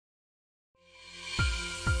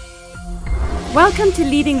Welcome to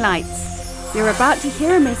Leading Lights. You're about to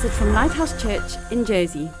hear a message from Lighthouse Church in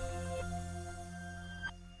Jersey.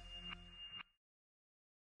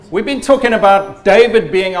 We've been talking about David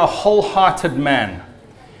being a wholehearted man.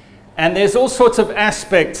 And there's all sorts of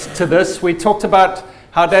aspects to this. We talked about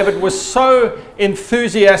how David was so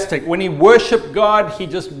enthusiastic. When he worshiped God, he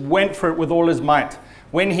just went for it with all his might.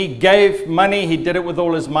 When he gave money, he did it with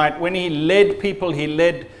all his might. When he led people, he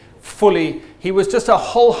led fully. He was just a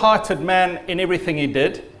wholehearted man in everything he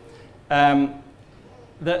did. The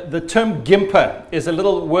term gimper is a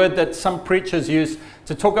little word that some preachers use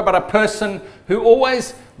to talk about a person who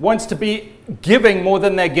always wants to be giving more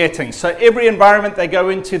than they're getting. So every environment they go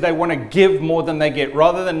into, they want to give more than they get.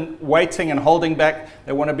 Rather than waiting and holding back,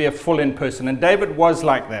 they want to be a full-in person. And David was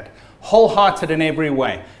like that, wholehearted in every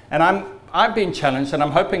way. And I've been challenged, and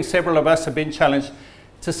I'm hoping several of us have been challenged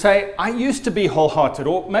to say, I used to be wholehearted,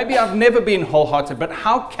 or maybe I've never been wholehearted, but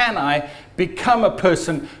how can I become a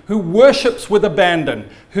person who worships with abandon,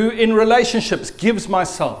 who in relationships gives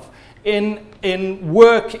myself, in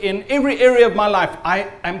work, in every area of my life,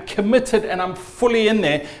 I am committed and I'm fully in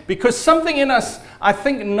there, because something in us, I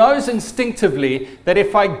think, knows instinctively that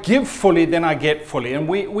if I give fully, then I get fully. And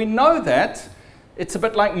we know that. It's a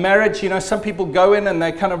bit like marriage. You know, some people go in and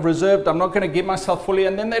they're kind of reserved. I'm not going to give myself fully,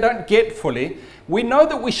 and then they don't get fully. We know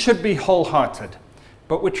that we should be wholehearted,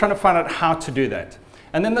 but we're trying to find out how to do that.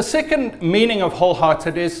 And then the second meaning of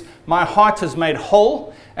wholehearted is my heart is made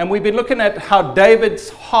whole. And we've been looking at how David's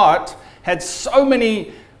heart had so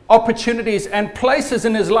many opportunities and places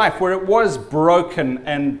in his life where it was broken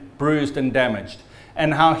and bruised and damaged,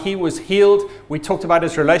 and how he was healed. We talked about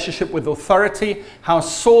his relationship with authority, how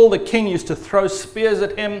Saul the king used to throw spears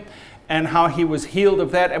at him, and how he was healed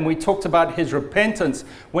of that. And we talked about his repentance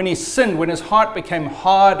when he sinned, when his heart became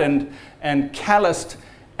hard and calloused,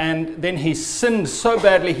 and then he sinned so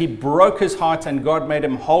badly he broke his heart and God made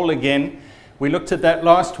him whole again. We looked at that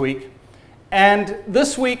last week. And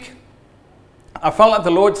this week, I felt like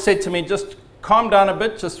the Lord said to me, just calm down a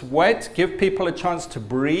bit, just wait, give people a chance to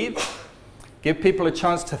breathe. Give people a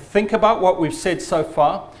chance to think about what we've said so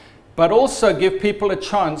far, but also give people a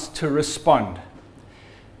chance to respond.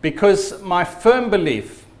 Because my firm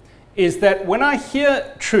belief is that when I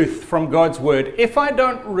hear truth from God's word, if I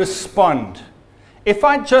don't respond, if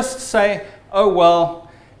I just say, oh well,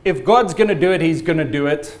 if God's going to do it, he's going to do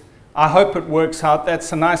it. I hope it works out.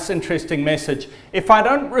 That's a nice, interesting message. If I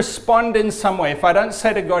don't respond in some way, if I don't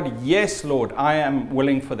say to God, yes, Lord, I am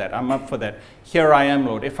willing for that. I'm up for that. Here I am,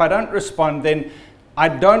 Lord. If I don't respond, then I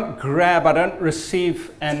don't grab, I don't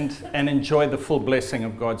receive and enjoy the full blessing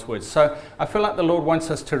of God's word. So I feel like the Lord wants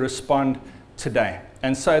us to respond today.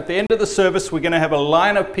 And so at the end of the service, we're going to have a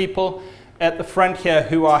line of people at the front here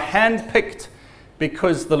who are handpicked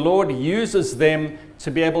because the Lord uses them to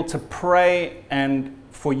be able to pray and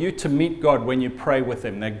for you to meet God when you pray with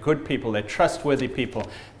them. They're good people. They're trustworthy people.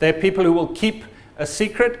 They're people who will keep a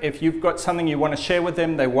secret. If you've got something you want to share with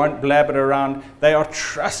them, they won't blab it around. They are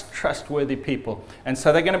trustworthy people. And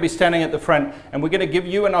so they're going to be standing at the front, and we're going to give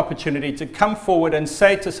you an opportunity to come forward and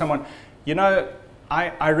say to someone, you know,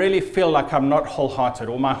 I really feel like I'm not wholehearted,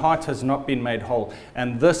 or my heart has not been made whole.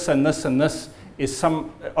 And this and this and this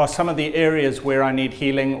are some of the areas where I need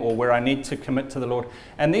healing or where I need to commit to the Lord.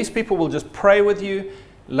 And these people will just pray with you,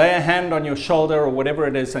 lay a hand on your shoulder or whatever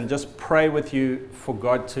it is, and just pray with you for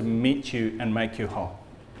God to meet you and make you whole.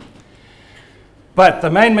 But the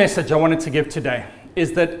main message I wanted to give today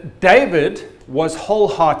is that David was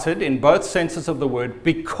wholehearted in both senses of the word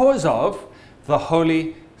because of the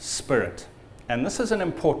Holy Spirit. And this is an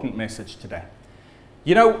important message today.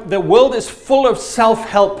 You know, the world is full of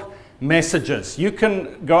self-help messages. You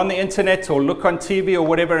can go on the internet or look on TV or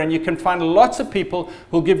whatever, and you can find lots of people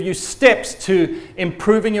who'll give you steps to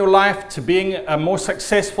improving your life, to being a more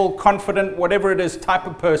successful, confident, whatever it is, type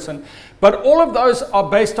of person. But all of those are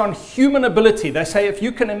based on human ability. They say if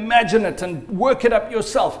you can imagine it and work it up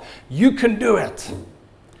yourself, you can do it.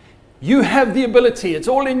 You have the ability. It's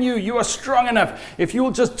all in you. You are strong enough. If you will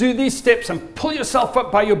just do these steps and pull yourself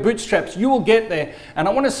up by your bootstraps, you will get there. And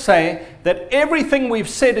I want to say that everything we've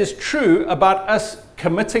said is true about us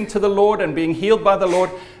committing to the Lord and being healed by the Lord.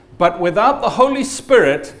 But without the Holy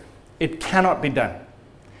Spirit, it cannot be done.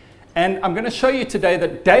 And I'm going to show you today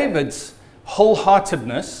that David's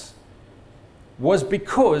wholeheartedness was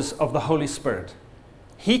because of the Holy Spirit.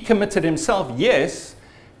 He committed himself, yes,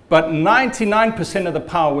 but 99% of the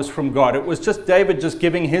power was from God. It was just David just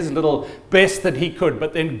giving his little best that he could,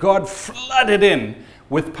 but then God flooded in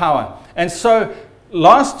with power. And so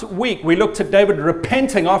last week we looked at David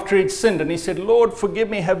repenting after he'd sinned, and he said, Lord, forgive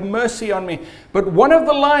me, have mercy on me. But one of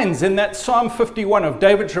the lines in that Psalm 51 of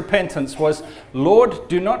David's repentance was, Lord,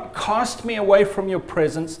 do not cast me away from your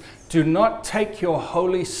presence. Do not take your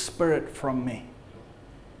Holy Spirit from me.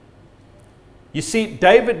 You see,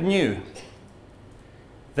 David knew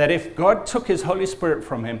that if God took his Holy Spirit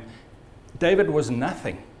from him, David was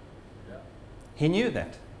nothing. He knew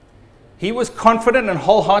that. He was confident and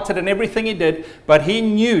wholehearted in everything he did, but he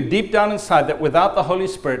knew deep down inside that without the Holy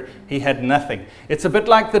Spirit, he had nothing. It's a bit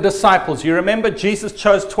like the disciples. You remember Jesus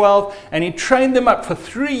chose 12 and he trained them up for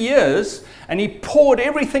 3 years, and he poured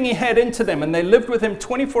everything he had into them, and they lived with him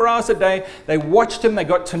 24 hours a day. They watched him. They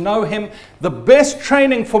got to know him. The best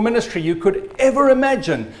training for ministry you could ever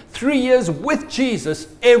imagine. 3 years with Jesus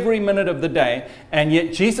every minute of the day. And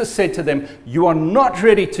yet Jesus said to them, you are not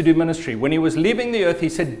ready to do ministry. When he was leaving the earth, he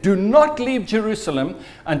said, do not leave Jerusalem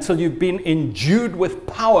until you've been endued with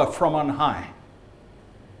power from on high.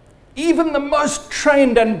 Even the most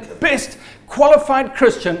trained and best qualified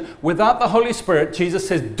Christian without the Holy Spirit, Jesus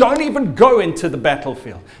says, don't even go into the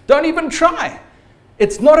battlefield. Don't even try.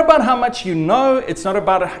 It's not about how much you know. It's not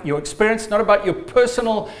about your experience. It's not about your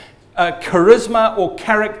personal charisma or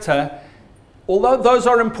character. Although those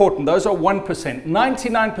are important, those are 1%.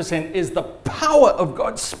 99% is the power of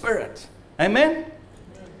God's Spirit. Amen?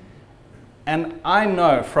 And I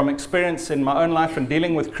know from experience in my own life and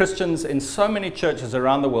dealing with Christians in so many churches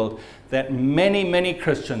around the world that many, many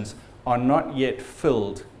Christians are not yet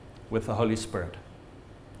filled with the Holy Spirit.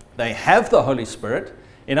 They have the Holy Spirit.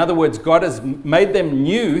 In other words, God has made them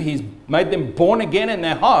new. He's made them born again in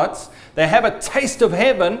their hearts. They have a taste of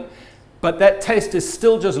heaven, but that taste is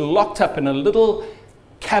still just locked up in a little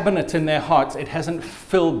cabinet in their hearts. It hasn't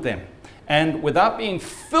filled them. And without being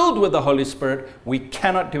filled with the Holy Spirit, we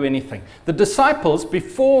cannot do anything. The disciples,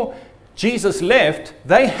 before Jesus left,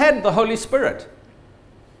 they had the Holy Spirit.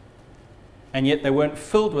 And yet they weren't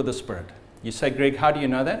filled with the Spirit. You say, Greg, how do you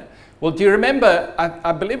know that? Well, do you remember,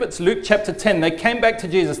 I believe it's Luke chapter 10, they came back to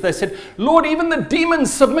Jesus. They said, Lord, even the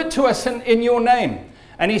demons submit to us in your name.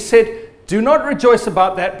 And he said, do not rejoice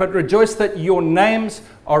about that, but rejoice that your names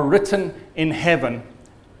are written in heaven.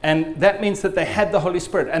 And that means that they had the Holy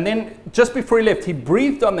Spirit. And then just before he left, he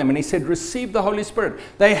breathed on them and he said, receive the Holy Spirit.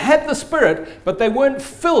 They had the Spirit, but they weren't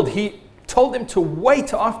filled. He told them to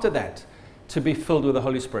wait after that to be filled with the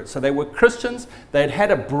Holy Spirit. So they were Christians. They had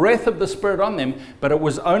had a breath of the Spirit on them, but it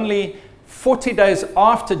was only 40 days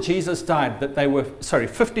after Jesus died that they were,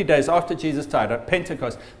 50 days after Jesus died at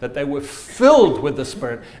Pentecost, that they were filled with the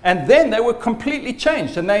Spirit. And then they were completely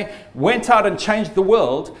changed. And they went out and changed the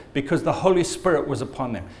world because the Holy Spirit was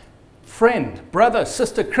upon them. Friend, brother,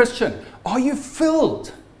 sister, Christian, are you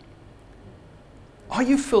filled? Are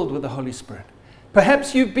you filled with the Holy Spirit?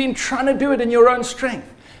 Perhaps you've been trying to do it in your own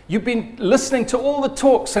strength. You've been listening to all the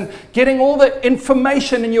talks and getting all the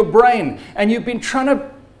information in your brain, and you've been trying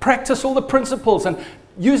to practice all the principles and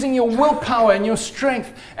using your willpower and your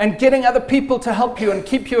strength and getting other people to help you and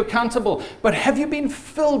keep you accountable. But have you been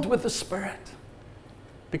filled with the Spirit?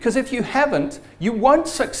 Because if you haven't, you won't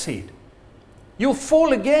succeed. You'll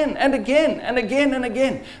fall again and again and again and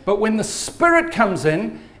again. But when the Spirit comes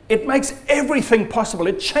in, it makes everything possible.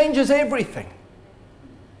 It changes everything.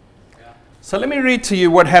 So let me read to you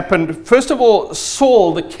what happened. First of all,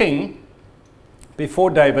 Saul, the king, before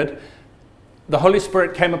David, the Holy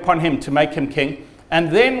Spirit came upon him to make him king. And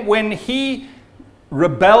then when he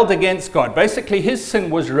rebelled against God, basically his sin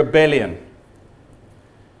was rebellion.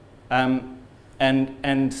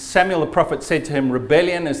 And Samuel the prophet said to him,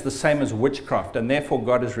 rebellion is the same as witchcraft, and therefore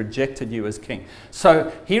God has rejected you as king.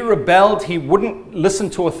 So he rebelled, he wouldn't listen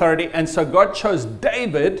to authority, and so God chose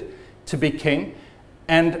David to be king,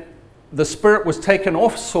 and the Spirit was taken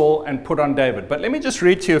off Saul and put on David. But let me just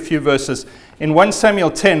read to you a few verses. In 1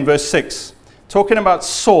 Samuel 10, verse 6, talking about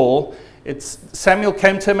Saul, Samuel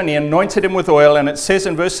came to him and he anointed him with oil, and it says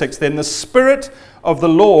in verse 6, then the Spirit of the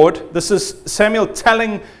Lord, this is Samuel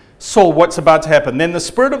telling Saul what's about to happen, then the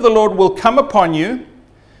Spirit of the Lord will come upon you,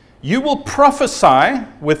 you will prophesy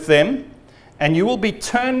with them, and you will be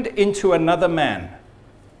turned into another man.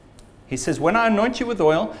 He says, when I anoint you with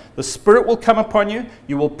oil, the Spirit will come upon you.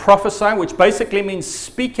 You will prophesy, which basically means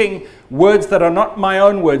speaking words that are not my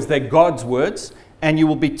own words. They're God's words. And you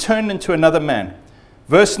will be turned into another man.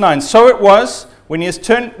 Verse 9, so it was, when he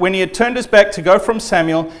had turned his back to go from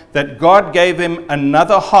Samuel, that God gave him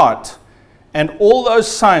another heart. And all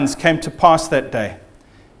those signs came to pass that day.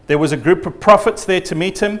 There was a group of prophets there to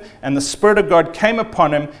meet him, and the Spirit of God came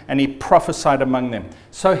upon him, and he prophesied among them.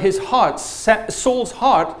 So his heart, Saul's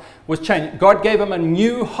heart, was changed. God gave him a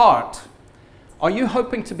new heart Are you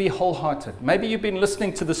hoping to be wholehearted? Maybe you've been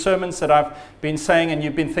listening to the sermons that I've been saying and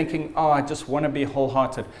you've been thinking, oh, I just want to be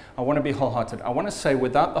wholehearted. I want to be wholehearted. I want to say,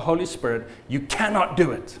 without the Holy Spirit, you cannot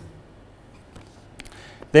do it.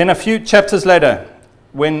 Then a few chapters later,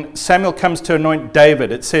 when Samuel comes to anoint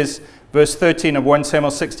David, it says, verse 13 of 1 Samuel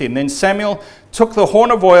 16, then Samuel took the horn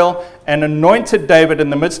of oil and anointed David in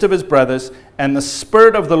the midst of his brothers, and the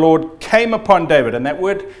Spirit of the Lord came upon David. And that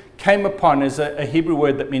word came upon is a Hebrew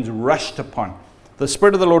word that means rushed upon. The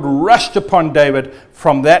Spirit of the Lord rushed upon David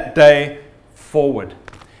from that day forward.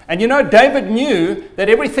 And you know, David knew that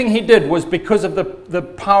everything he did was because of the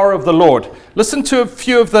power of the Lord. Listen to a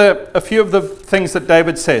few of the things that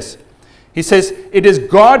David says. He says, it is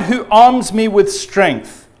God who arms me with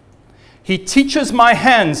strength. He teaches my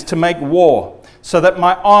hands to make war, so that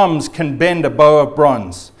my arms can bend a bow of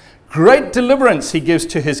bronze. Great deliverance he gives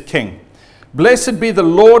to his king. Blessed be the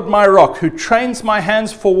Lord my rock, who trains my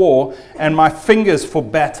hands for war and my fingers for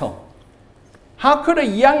battle. How could a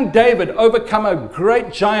young David overcome a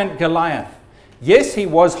great giant Goliath? Yes, he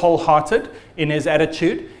was wholehearted in his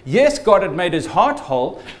attitude. Yes, God had made his heart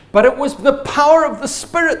whole, but it was the power of the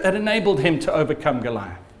Spirit that enabled him to overcome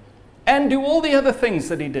Goliath and do all the other things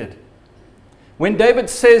that he did. When David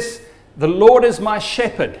says, the Lord is my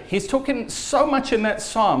shepherd, he's talking so much in that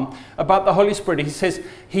psalm about the Holy Spirit. He says,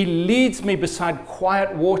 he leads me beside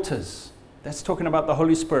quiet waters. That's talking about the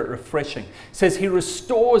Holy Spirit refreshing. He says, he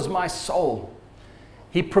restores my soul.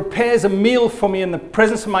 He prepares a meal for me in the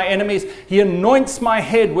presence of my enemies. He anoints my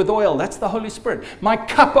head with oil. That's the Holy Spirit. My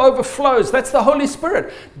cup overflows. That's the Holy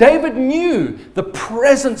Spirit. David knew the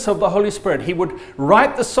presence of the Holy Spirit. He would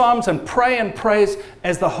write the Psalms and pray and praise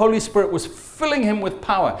as the Holy Spirit was filling him with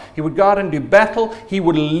power. He would go out and do battle. He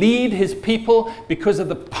would lead his people because of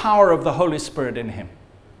the power of the Holy Spirit in him.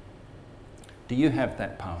 Do you have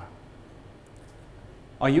that power?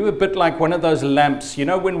 Are you a bit like one of those lamps? You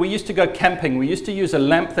know, when we used to go camping, we used to use a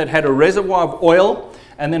lamp that had a reservoir of oil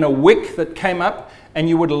and then a wick that came up, and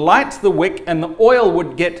you would light the wick and the oil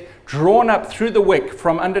would get drawn up through the wick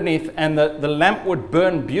from underneath, and the lamp would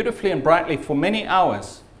burn beautifully and brightly for many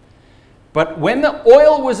hours. But when the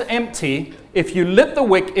oil was empty, if you lit the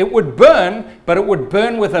wick, it would burn, but it would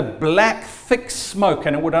burn with a black, thick smoke,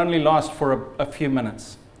 and it would only last for a few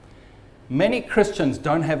minutes. Many Christians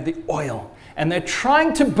don't have the oil. And they're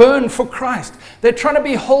trying to burn for Christ. They're trying to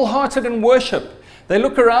be wholehearted in worship. They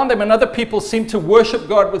look around them and other people seem to worship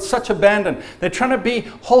God with such abandon. They're trying to be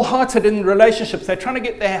wholehearted in relationships. They're trying to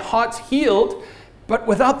get their hearts healed. But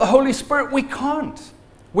without the Holy Spirit, we can't.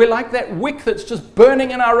 We're like that wick that's just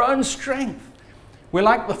burning in our own strength. We're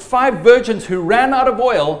like the 5 virgins who ran out of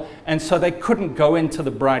oil, and so they couldn't go into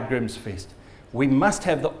the bridegroom's feast. We must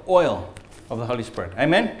have the oil of the Holy Spirit.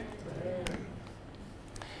 Amen?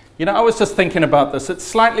 You know, I was just thinking about this. It's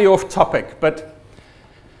slightly off topic, but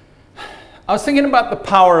I was thinking about the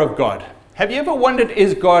power of God. Have you ever wondered,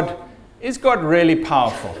 is God really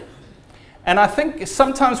powerful? And I think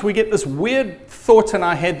sometimes we get this weird thought in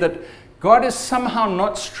our head that God is somehow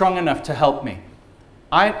not strong enough to help me.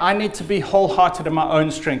 I need to be wholehearted in my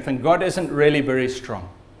own strength, and God isn't really very strong.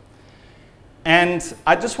 And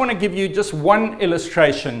I just want to give you just one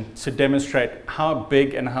illustration to demonstrate how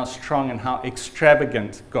big and how strong and how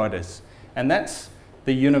extravagant God is. And that's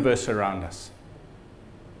the universe around us.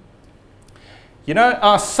 You know,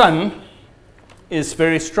 our sun is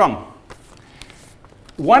very strong.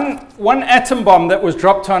 One atom bomb that was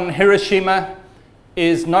dropped on Hiroshima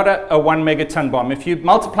is not a 1 megaton bomb. If you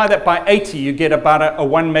multiply that by 80, you get about a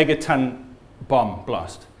 1 megaton bomb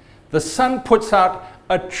blast. The sun puts out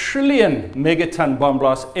 1 trillion megaton bomb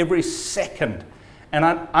blasts every second. And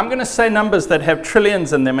I'm going to say numbers that have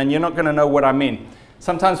trillions in them, and you're not going to know what I mean.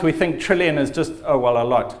 Sometimes we think trillion is just, a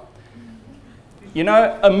lot. You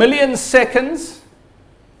know, 1 million seconds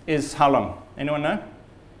is how long? Anyone know?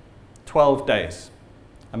 12 days.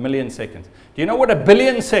 1 million seconds. Do you know what 1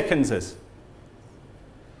 billion seconds is?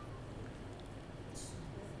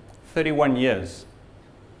 31 years.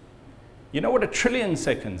 You know what 1 trillion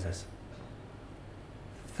seconds is?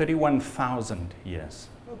 31,000 years.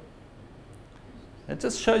 It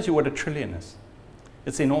just shows you what 1 trillion is.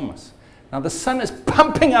 It's enormous. Now the sun is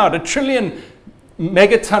pumping out 1 trillion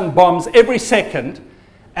megaton bombs every second,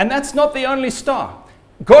 and that's not the only star.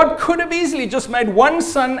 God could have easily just made one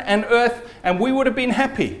sun and earth, and we would have been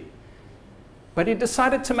happy. But he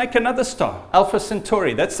decided to make another star, Alpha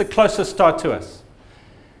Centauri. That's the closest star to us.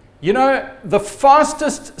 You know, the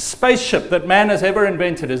fastest spaceship that man has ever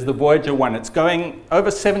invented is the Voyager 1. It's going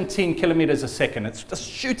over 17 kilometers a second. It's just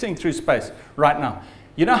shooting through space right now.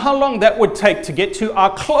 You know how long that would take to get to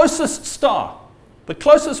our closest star, the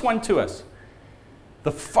closest one to us?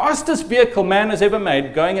 The fastest vehicle man has ever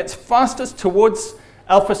made, going its fastest towards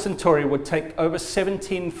Alpha Centauri, would take over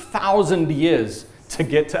 17,000 years to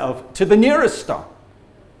get to the nearest star.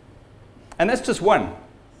 And that's just one.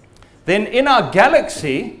 Then in our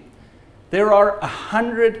galaxy, there are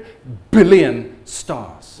 100 billion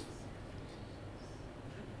stars.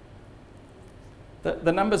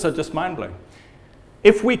 The numbers are just mind-blowing.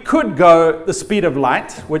 If we could go the speed of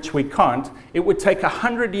light, which we can't, it would take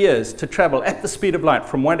 100 years to travel at the speed of light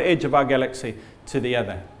from one edge of our galaxy to the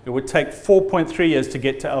other. It would take 4.3 years to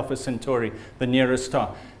get to Alpha Centauri, the nearest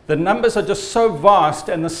star. The numbers are just so vast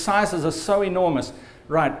and the sizes are so enormous.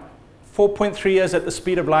 Right, 4.3 years at the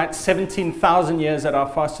speed of light, 17,000 years at our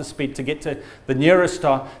fastest speed to get to the nearest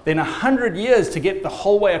star, then 100 years to get the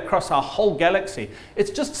whole way across our whole galaxy. It's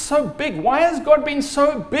just so big. Why has God been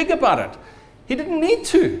so big about it? He didn't need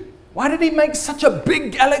to. Why did he make such a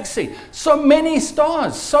big galaxy? So many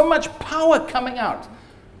stars, so much power coming out.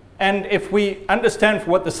 And if we understand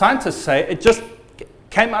what the scientists say, it just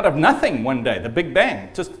came out of nothing one day, the Big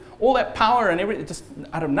Bang. Just all that power and everything, just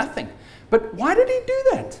out of nothing. But why did he do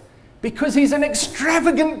that? Because he's an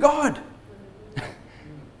extravagant God.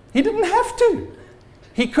 He didn't have to.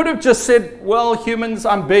 He could have just said, well, humans,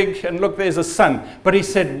 I'm big, and look, there's a sun. But he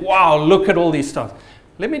said, wow, look at all these stars.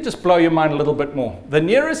 Let me just blow your mind a little bit more. The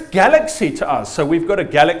nearest galaxy to us, so we've got a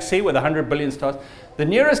galaxy with 100 billion stars. The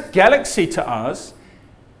nearest galaxy to us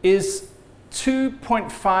is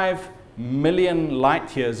 2.5 million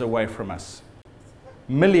light years away from us.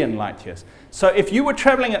 Million light years. So if you were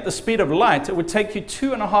traveling at the speed of light, it would take you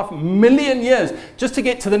 2.5 million years just to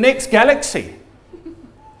get to the next galaxy.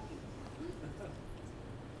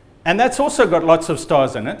 And that's also got lots of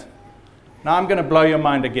stars in it. Now I'm going to blow your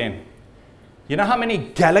mind again. You know how many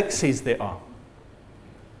galaxies there are?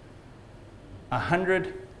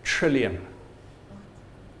 100 trillion.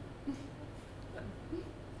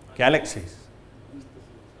 Galaxies.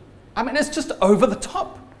 I mean, it's just over the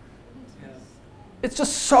top. It's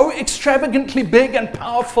just so extravagantly big and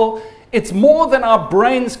powerful. It's more than our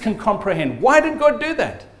brains can comprehend. Why did God do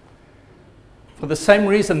that? For the same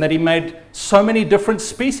reason that he made so many different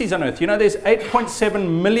species on Earth. You know, there's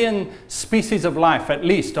 8.7 million species of life, at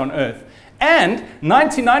least, on Earth. And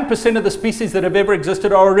 99% of the species that have ever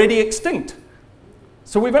existed are already extinct.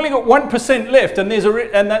 So we've only got 1% left, and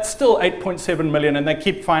that's still 8.7 million, and they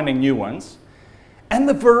keep finding new ones. And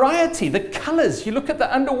the variety, the colors, you look at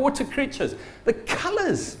the underwater creatures, the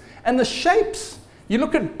colors and the shapes. You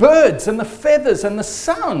look at birds and the feathers and the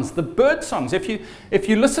sounds, the bird songs. If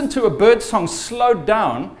you listen to a bird song slowed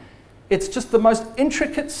down, it's just the most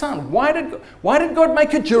intricate sound. Why did God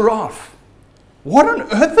make a giraffe? What on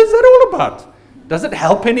earth is that all about? Does it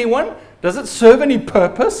help anyone? Does it serve any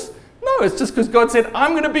purpose? No, it's just because God said,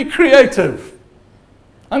 I'm going to be creative.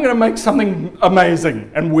 I'm going to make something amazing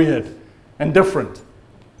and weird and different.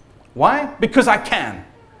 Why? Because I can.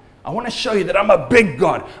 I want to show you that I'm a big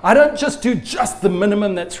God. I don't just do just the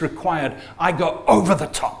minimum that's required. I go over the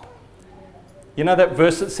top. You know that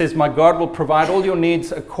verse that says, my God will provide all your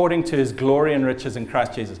needs according to his glory and riches in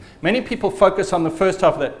Christ Jesus. Many people focus on the first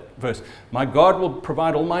half of that verse. My God will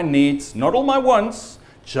provide all my needs, not all my wants,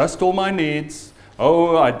 just all my needs.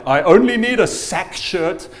 Oh, I only need a sack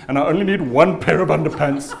shirt and I only need one pair of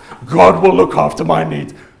underpants. God will look after my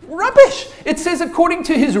needs. Rubbish. It says according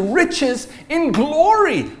to his riches in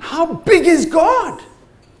glory. How big is God?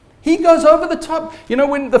 He goes over the top. You know,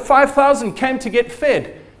 when the 5,000 came to get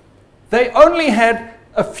fed, they only had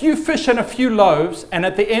a few fish and a few loaves, and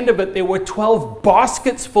at the end of it, there were 12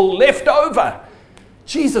 baskets full left over.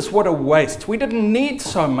 Jesus, what a waste. We didn't need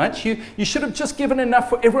so much. You should have just given enough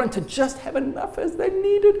for everyone to just have enough as they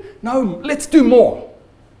needed. No, let's do more.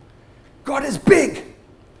 God is big.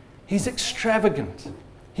 He's extravagant.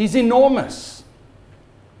 He's enormous.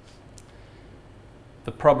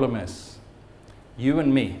 The problem is, you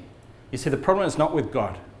and me. You see, the problem is not with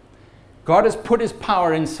God. God has put his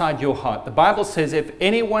power inside your heart. The Bible says if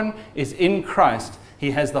anyone is in Christ,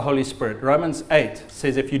 he has the Holy Spirit. Romans 8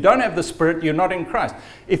 says if you don't have the Spirit, you're not in Christ.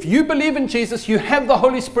 If you believe in Jesus, you have the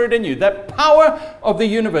Holy Spirit in you. That power of the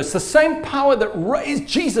universe, the same power that raised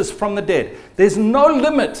Jesus from the dead. There's no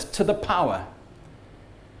limit to the power.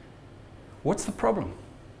 What's the problem?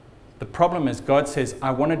 The problem is God says,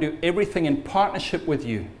 I want to do everything in partnership with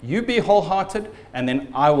you. You be wholehearted, and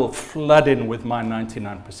then I will flood in with my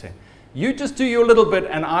 99%. You just do your little bit,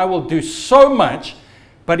 and I will do so much.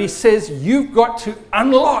 But he says, you've got to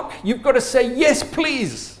unlock. You've got to say, yes,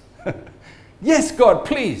 please. Yes, God,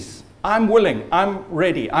 please. I'm willing. I'm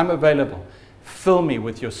ready. I'm available. Fill me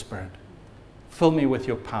with your Spirit. Fill me with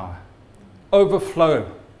your power.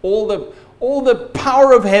 Overflow. All all the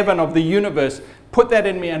power of heaven, of the universe, put that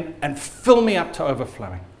in me and fill me up to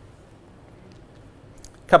overflowing.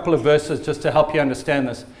 A couple of verses just to help you understand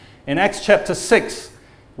this. In Acts chapter 6,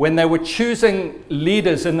 when they were choosing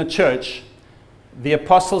leaders in the church, the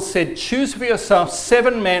apostles said, choose for yourself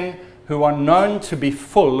 7 men who are known to be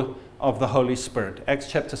full of the Holy Spirit.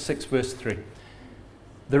 Acts chapter 6, verse 3.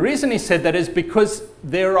 The reason he said that is because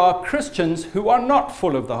there are Christians who are not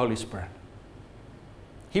full of the Holy Spirit.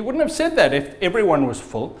 He wouldn't have said that if everyone was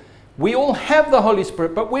full. We all have the Holy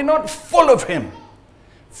Spirit, but we're not full of Him.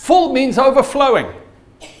 Full means overflowing.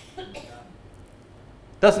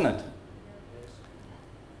 Doesn't it?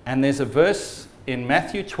 And there's a verse in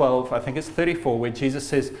Matthew 12, I think it's 34, where Jesus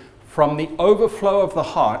says, from the overflow of the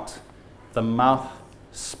heart, the mouth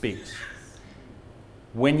speaks.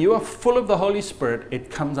 When you are full of the Holy Spirit, it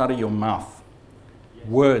comes out of your mouth.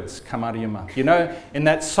 Words come out of your mouth. You know, in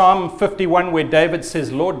that Psalm 51 where David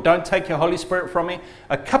says, Lord, don't take your Holy Spirit from me.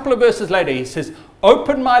 A couple of verses later, he says,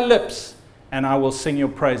 open my lips and I will sing your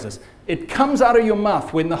praises. It comes out of your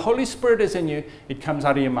mouth. When the Holy Spirit is in you, it comes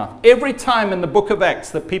out of your mouth. Every time in the book of Acts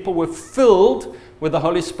that people were filled with the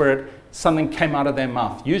Holy Spirit, something came out of their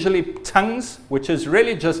mouth. Usually tongues, which is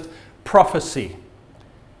really just prophecy.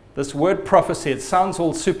 This word prophecy, it sounds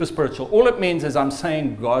all super spiritual. All it means is I'm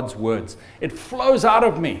saying God's words. It flows out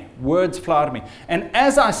of me. Words flow out of me. And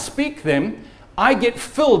as I speak them, I get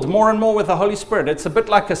filled more and more with the Holy Spirit. It's a bit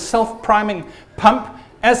like a self-priming pump.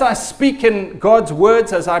 As I speak in God's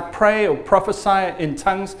words, as I pray or prophesy in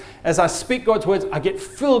tongues, as I speak God's words, I get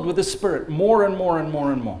filled with the Spirit more and more and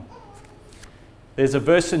more and more. There's a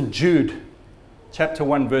verse in Jude, chapter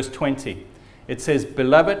 1, verse 20. It says,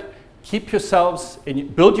 beloved,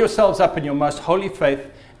 build yourselves up in your most holy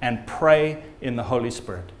faith and pray in the Holy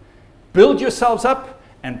Spirit. Build yourselves up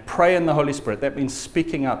and pray in the Holy Spirit. That means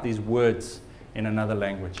speaking out these words in another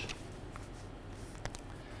language.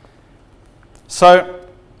 So,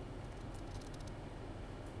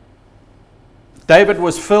 David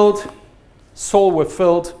was filled, Saul were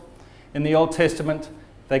filled in the Old Testament.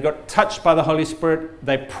 They got touched by the Holy Spirit.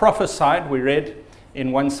 They prophesied, we read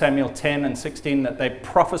in 1 Samuel 10 and 16, that they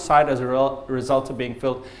prophesied as a result of being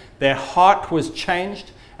filled. Their heart was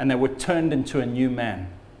changed and they were turned into a new man.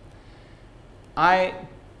 I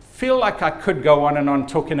feel like I could go on and on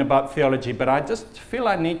talking about theology, but I just feel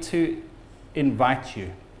I need to invite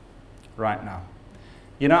you right now.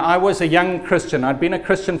 You know, I was a young Christian. I'd been a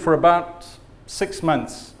Christian for about 6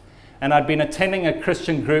 months, and I'd been attending a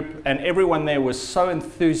Christian group, and everyone there was so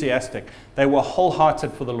enthusiastic. They were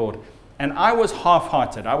wholehearted for the Lord. And I was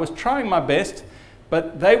half-hearted. I was trying my best,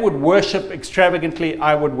 but they would worship extravagantly.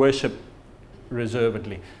 I would worship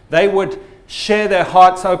reservedly. They would share their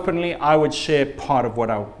hearts openly. I would share part of what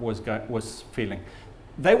I was feeling.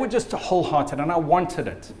 They were just wholehearted, and I wanted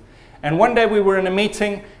it. And one day we were in a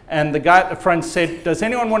meeting, and the guy at the front said, does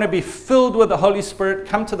anyone want to be filled with the Holy Spirit?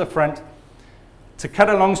 Come to the front. To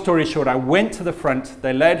cut a long story short, I went to the front.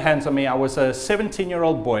 They laid hands on me. I was a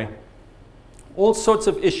 17-year-old boy. All sorts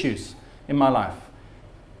of issues in my life.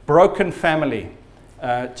 Broken family.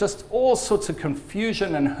 Just all sorts of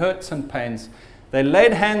confusion and hurts and pains. They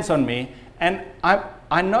laid hands on me, and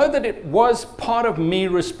I know that it was part of me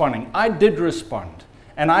responding. I did respond.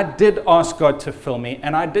 And I did ask God to fill me,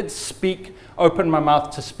 and I did speak, open my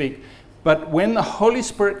mouth to speak. But when the Holy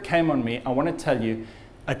Spirit came on me, I want to tell you,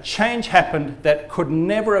 a change happened that could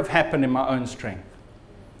never have happened in my own strength.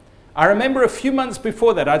 I remember a few months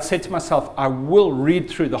before that, I'd said to myself, I will read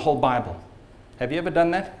through the whole Bible. Have you ever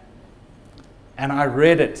done that? And I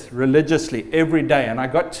read it religiously every day. And I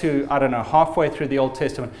got to, halfway through the Old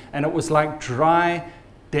Testament. And it was like dry,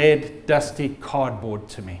 dead, dusty cardboard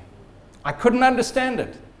to me. I couldn't understand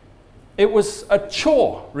it. It was a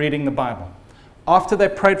chore reading the Bible. After they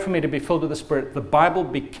prayed for me to be filled with the Spirit, the Bible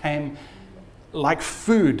became like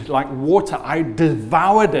food, like water. I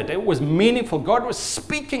devoured it. It was meaningful. God was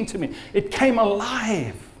speaking to me. It came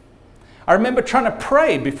alive. I remember trying to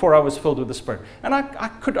pray before I was filled with the Spirit. And I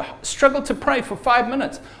could struggle to pray for 5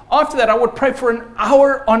 minutes. After that, I would pray for an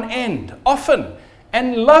hour on end, often,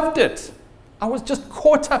 and loved it. I was just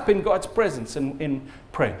caught up in God's presence in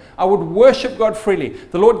prayer. I would worship God freely.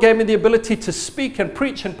 The Lord gave me the ability to speak and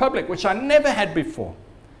preach in public, which I never had before.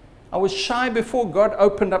 I was shy before God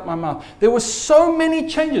opened up my mouth. There were so many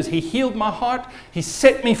changes. He healed my heart. He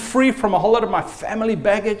set me free from a whole lot of my family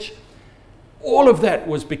baggage. All of that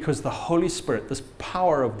was because the Holy Spirit, this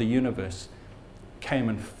power of the universe, came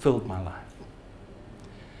and filled my life.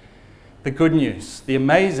 The good news, the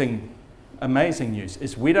amazing news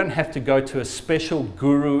is we don't have to go to a special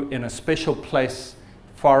guru in a special place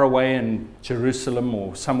far away in Jerusalem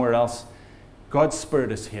or somewhere else. God's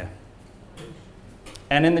Spirit is here.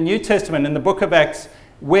 And in the New Testament, in the book of Acts,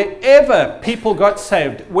 wherever people got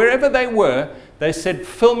saved, wherever they were, they said,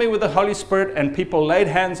 fill me with the Holy Spirit, and people laid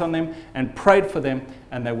hands on them and prayed for them,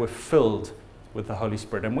 and they were filled with the Holy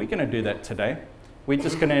Spirit. And we're going to do that today. We're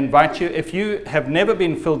just going to invite you. If you have never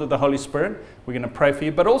been filled with the Holy Spirit, we're going to pray for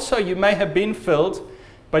you. But also you may have been filled,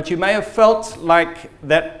 but you may have felt like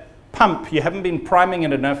that pump, you haven't been priming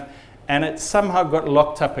it enough, and it somehow got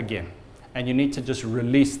locked up again. And you need to just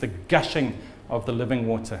release the gushing of the living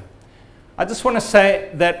water. I just want to say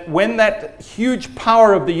that when that huge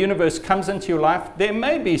power of the universe comes into your life, there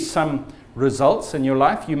may be some results in your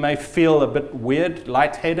life. You may feel a bit weird,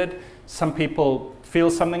 lightheaded. Some people feel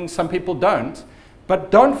something, some people don't. But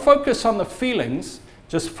don't focus on the feelings,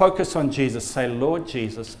 just focus on Jesus. Say, Lord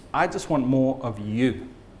Jesus, I just want more of you.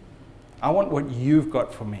 I want what you've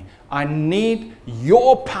got for me. I need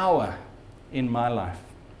your power in my life.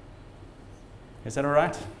 Is that all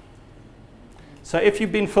right? So if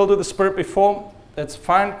you've been filled with the Spirit before, that's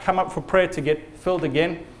fine. Come up for prayer to get filled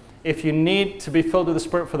again. If you need to be filled with the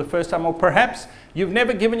Spirit for the first time, or perhaps you've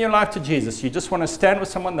never given your life to Jesus, you just want to stand with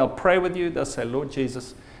someone, they'll pray with you, they'll say, Lord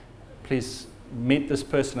Jesus, please meet this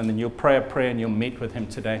person, and then you'll pray a prayer and you'll meet with him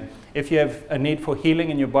today. If you have a need for healing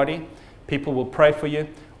in your body, people will pray for you,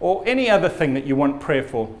 or any other thing that you want prayer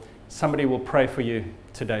for, somebody will pray for you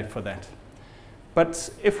today for that. But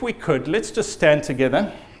if we could, let's just stand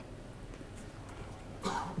together.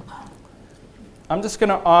 I'm just going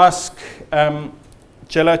to ask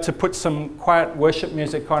Jello to put some quiet worship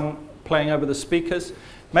music on, playing over the speakers.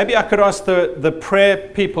 Maybe I could ask the prayer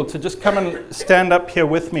people to just come and stand up here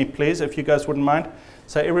with me, please, if you guys wouldn't mind.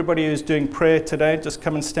 So everybody who's doing prayer today, just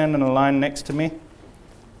come and stand in a line next to me.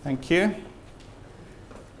 Thank you.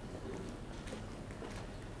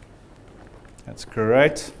 That's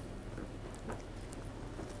great.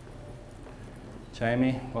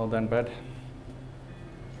 Jamie, well done, bud.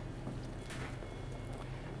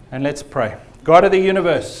 And let's pray. God of the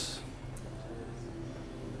universe,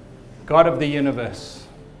 God of the universe,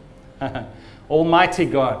 Almighty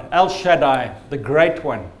God, El Shaddai, the great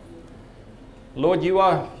one. Lord, you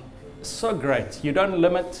are so great. You don't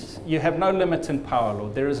limit, you have no limit in power,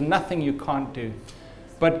 Lord. There is nothing you can't do.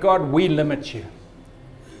 But God, we limit you.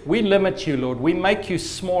 We limit you, Lord. We make you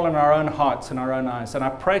small in our own hearts and our own eyes. And I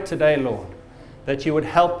pray today, Lord, that you would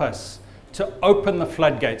help us to open the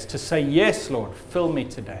floodgates, to say, yes, Lord, fill me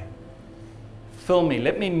today. Fill me.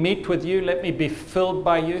 Let me meet with you. Let me be filled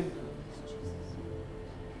by you.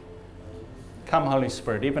 Come, Holy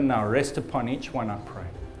Spirit, even now, rest upon each one, I pray.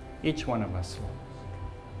 Each one of us, Lord.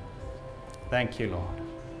 Thank you, Lord.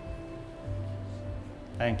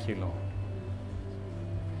 Thank you, Lord.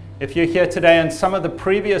 If you're here today and some of the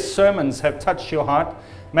previous sermons have touched your heart,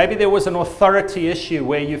 maybe there was an authority issue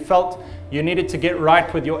where you felt you needed to get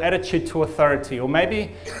right with your attitude to authority. Or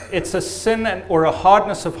maybe it's a sin or a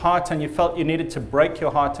hardness of heart and you felt you needed to break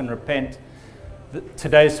your heart and repent.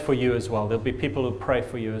 Today's for you as well. There'll be people who pray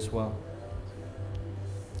for you as well.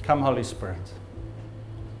 Come, Holy Spirit.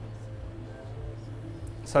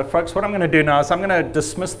 So, folks, what I'm going to do now is I'm going to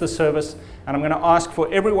dismiss the service and I'm going to ask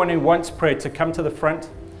for everyone who wants prayer to come to the front.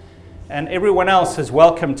 And everyone else is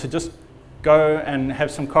welcome to just go and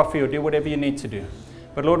have some coffee or do whatever you need to do.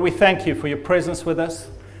 But Lord, we thank you for your presence with us.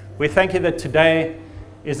 We thank you that today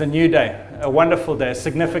is a new day, a wonderful day, a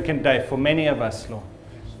significant day for many of us, Lord.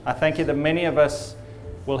 I thank you that many of us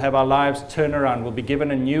will have our lives turned around, will be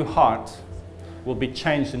given a new heart, will be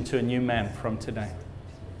changed into a new man from today.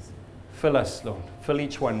 Fill us, Lord. Fill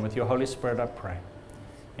each one with your Holy Spirit, I pray.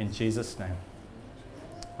 In Jesus' name.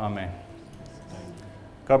 Amen.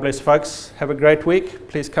 God bless, folks. Have a great week.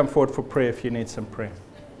 Please come forward for prayer if you need some prayer.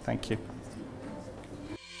 Thank you.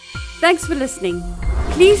 Thanks for listening.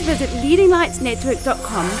 Please visit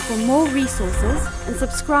leadinglightsnetwork.com for more resources and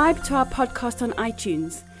subscribe to our podcast on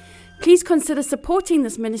iTunes. Please consider supporting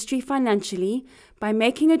this ministry financially by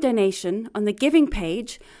making a donation on the giving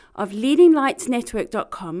page of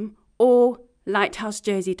leadinglightsnetwork.com or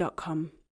lighthousejersey.com.